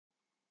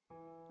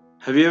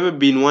Have you ever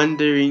been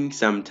wondering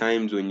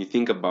sometimes when you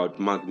think about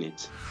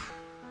magnets?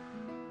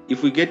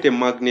 If we get a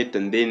magnet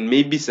and then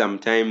maybe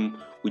sometime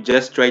we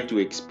just try to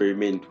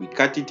experiment, we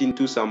cut it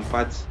into some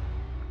parts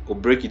or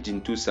break it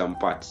into some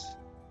parts,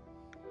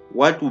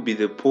 what will be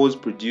the poles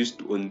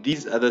produced on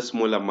these other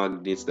smaller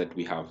magnets that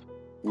we have?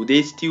 Will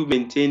they still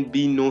maintain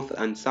being north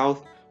and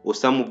south, or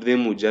some of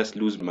them will just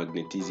lose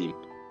magnetism?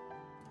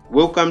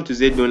 Welcome to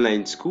Z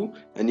Online School,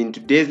 and in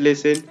today's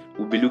lesson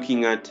we'll be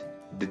looking at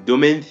the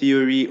domain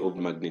theory of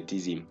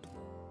magnetism.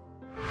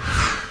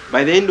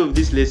 By the end of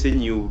this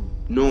lesson, you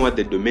know what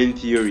the domain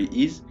theory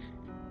is.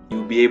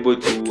 You'll be able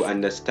to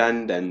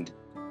understand and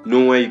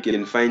know where you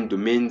can find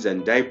domains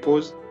and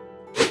dipoles,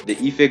 the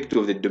effect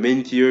of the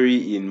domain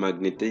theory in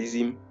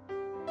magnetism,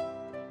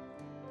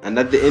 and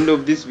at the end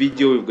of this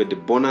video we've got the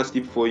bonus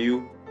tip for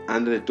you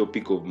under the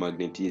topic of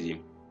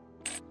magnetism.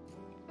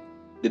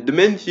 The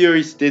domain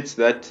theory states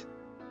that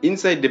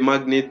inside the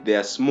magnet there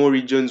are small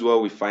regions where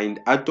we find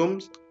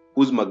atoms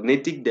whose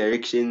magnetic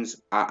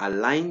directions are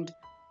aligned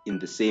in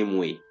the same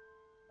way.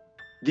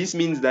 This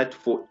means that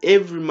for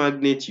every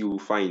magnet you will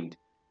find,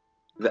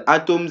 the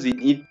atoms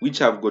in it which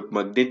have got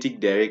magnetic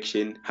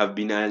direction have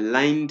been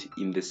aligned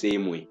in the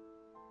same way.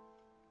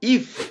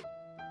 If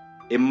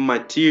a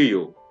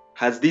material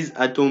has these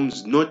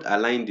atoms not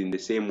aligned in the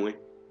same way,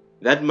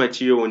 that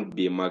material won't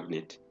be a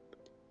magnet.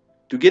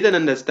 To get an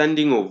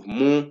understanding of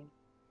more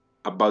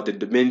about the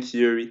domain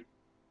theory,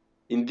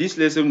 in this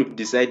lesson we've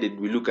decided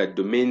we look at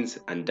domains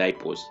and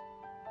dipoles.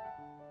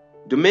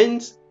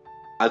 Domains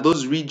are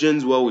those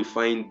regions where we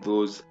find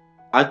those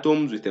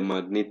atoms with a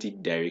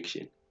magnetic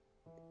direction.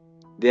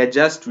 They are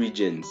just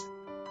regions,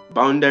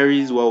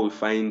 boundaries where we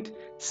find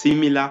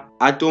similar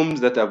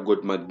atoms that have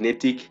got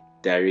magnetic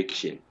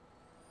direction.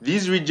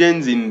 These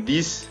regions in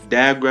this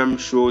diagram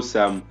show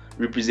some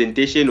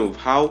representation of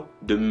how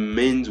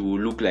domains will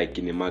look like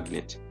in a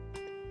magnet.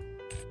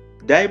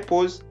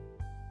 Dipoles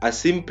are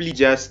simply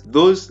just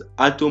those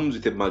atoms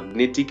with a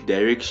magnetic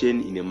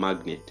direction in a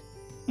magnet.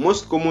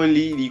 Most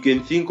commonly, you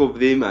can think of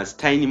them as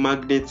tiny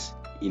magnets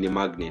in a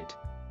magnet.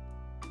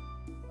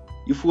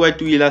 If we were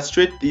to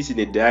illustrate this in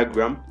a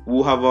diagram,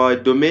 we'll have our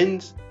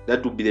domains,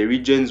 that will be the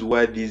regions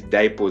where these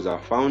dipoles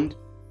are found,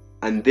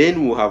 and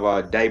then we'll have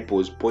our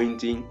dipoles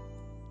pointing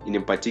in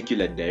a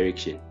particular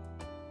direction.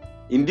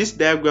 In this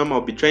diagram, I'll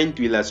be trying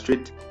to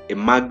illustrate a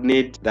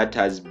magnet that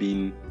has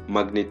been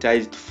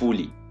magnetized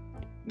fully.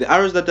 The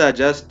arrows that are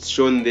just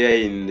shown there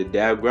in the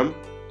diagram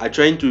are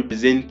trying to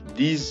represent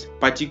these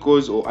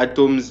particles or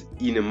atoms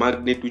in a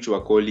magnet which we're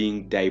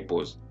calling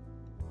dipoles.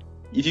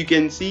 If you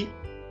can see,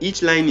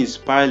 each line is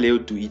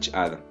parallel to each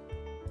other.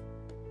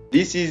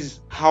 This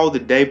is how the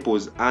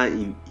dipoles are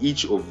in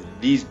each of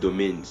these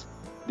domains.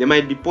 They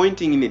might be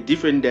pointing in a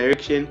different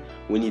direction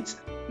when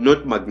it's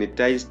not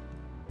magnetized,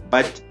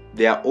 but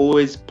they are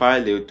always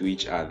parallel to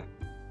each other.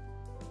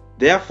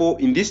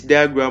 Therefore, in this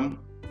diagram,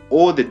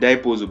 all the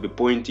dipoles will be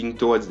pointing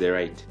towards the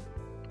right.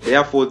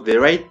 Therefore, the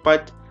right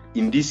part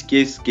in this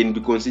case can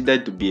be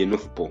considered to be a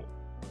north pole.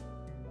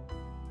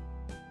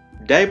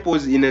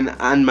 Dipoles in an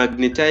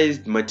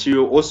unmagnetized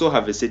material also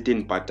have a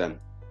certain pattern.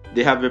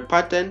 They have a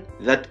pattern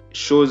that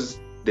shows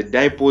the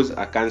dipoles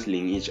are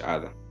cancelling each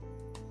other.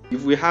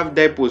 If we have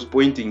dipoles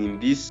pointing in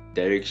this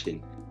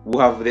direction,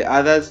 we'll have the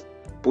others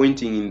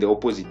pointing in the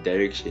opposite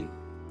direction.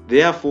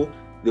 Therefore,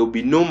 there will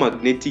be no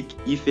magnetic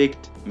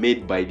effect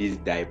made by these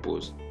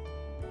dipoles.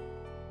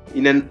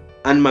 In an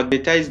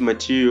unmagnetized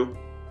material,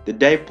 the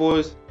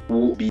dipoles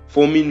will be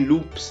forming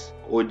loops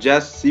or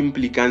just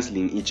simply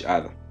cancelling each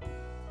other.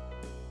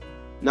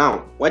 Now,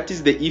 what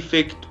is the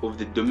effect of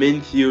the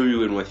domain theory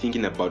when we're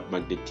thinking about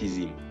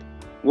magnetism?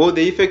 Well,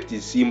 the effect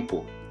is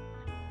simple.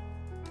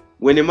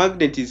 When a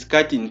magnet is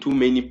cut in too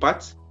many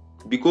parts,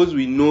 because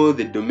we know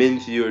the domain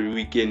theory,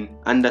 we can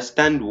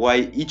understand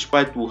why each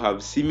part will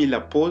have similar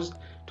poles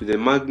to the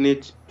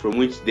magnet from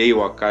which they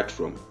were cut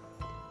from.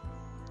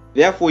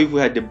 Therefore, if we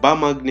had a bar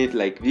magnet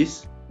like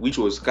this, which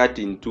was cut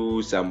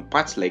into some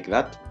parts like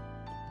that,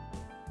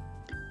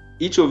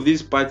 each of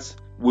these parts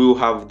will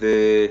have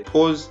the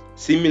poles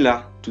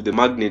similar to the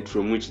magnet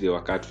from which they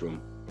were cut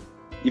from.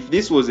 If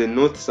this was a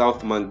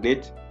north-south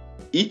magnet,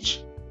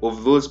 each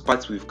of those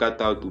parts we've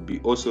cut out will be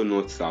also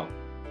north-south.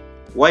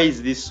 Why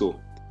is this so?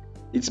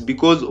 It's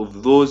because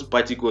of those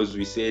particles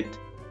we said,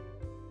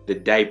 the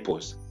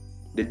dipoles.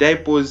 The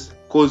dipoles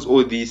cause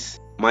all this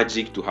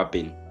magic to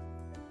happen.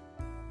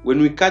 When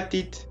we cut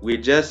it,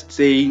 we're just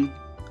saying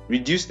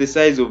reduce the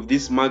size of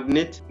this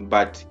magnet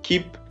but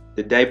keep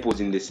the dipoles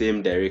in the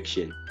same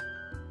direction.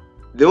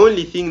 The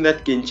only thing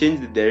that can change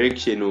the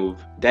direction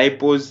of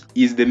dipoles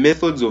is the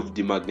methods of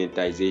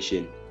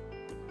demagnetization.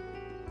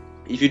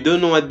 If you don't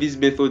know what these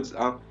methods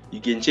are,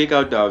 you can check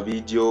out our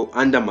video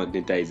under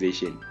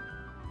magnetization.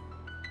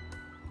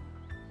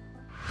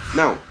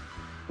 Now,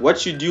 what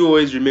should you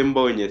always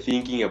remember when you're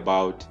thinking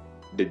about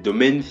the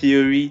domain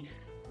theory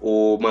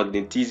or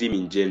magnetism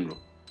in general?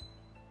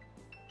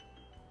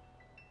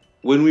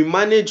 When we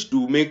manage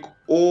to make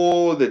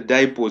all the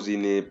dipoles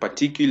in a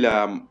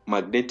particular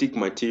magnetic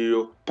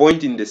material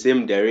point in the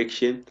same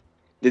direction,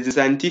 There's a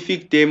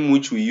scientific term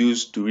which we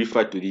use to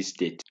refer to this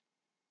state.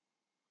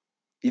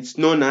 It's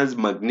known as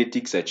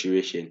magnetic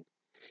saturation.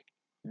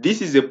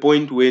 This is a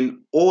point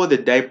when all the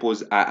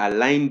dipoles are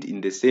aligned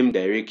in the same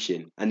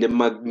direction and the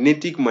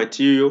magnetic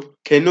material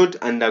cannot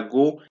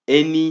undergo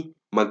any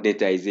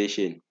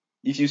magnetization.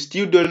 If you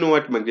still don't know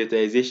what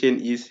magnetization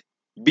is,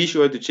 be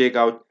sure to check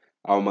out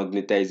our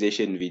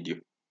magnetization video.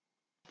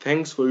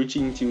 Thanks for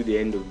reaching till the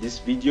end of this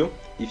video.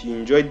 If you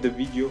enjoyed the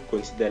video,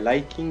 consider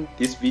liking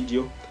this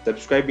video,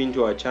 subscribing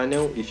to our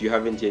channel if you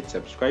haven't yet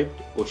subscribed,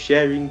 or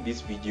sharing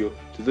this video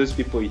to those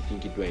people you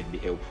think it might be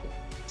helpful.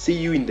 See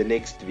you in the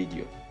next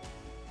video.